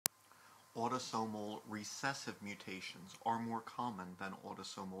Autosomal recessive mutations are more common than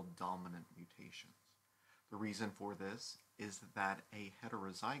autosomal dominant mutations. The reason for this is that a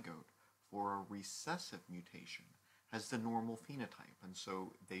heterozygote for a recessive mutation has the normal phenotype, and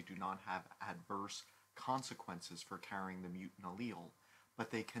so they do not have adverse consequences for carrying the mutant allele,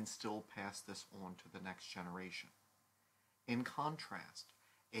 but they can still pass this on to the next generation. In contrast,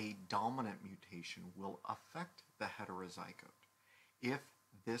 a dominant mutation will affect the heterozygote. If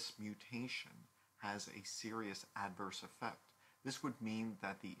this mutation has a serious adverse effect, this would mean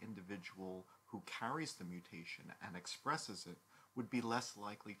that the individual who carries the mutation and expresses it would be less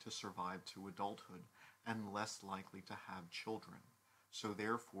likely to survive to adulthood and less likely to have children. So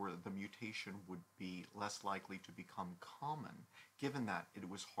therefore, the mutation would be less likely to become common, given that it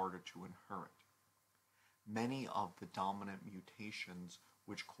was harder to inherit. Many of the dominant mutations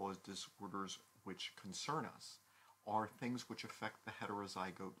which cause disorders which concern us are things which affect the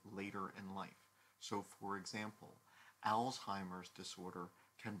heterozygote later in life. So for example, Alzheimer's disorder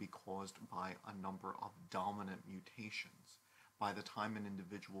can be caused by a number of dominant mutations. By the time an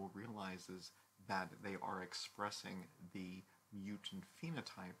individual realizes that they are expressing the mutant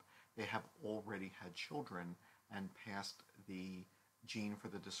phenotype, they have already had children and passed the gene for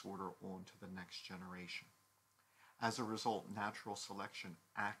the disorder on to the next generation. As a result, natural selection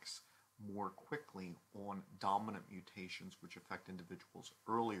acts more quickly on dominant mutations which affect individuals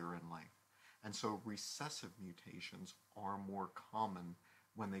earlier in life. And so recessive mutations are more common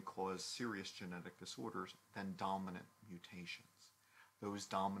when they cause serious genetic disorders than dominant mutations. Those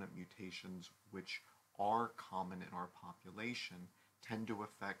dominant mutations which are common in our population tend to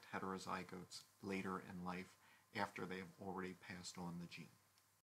affect heterozygotes later in life after they have already passed on the gene.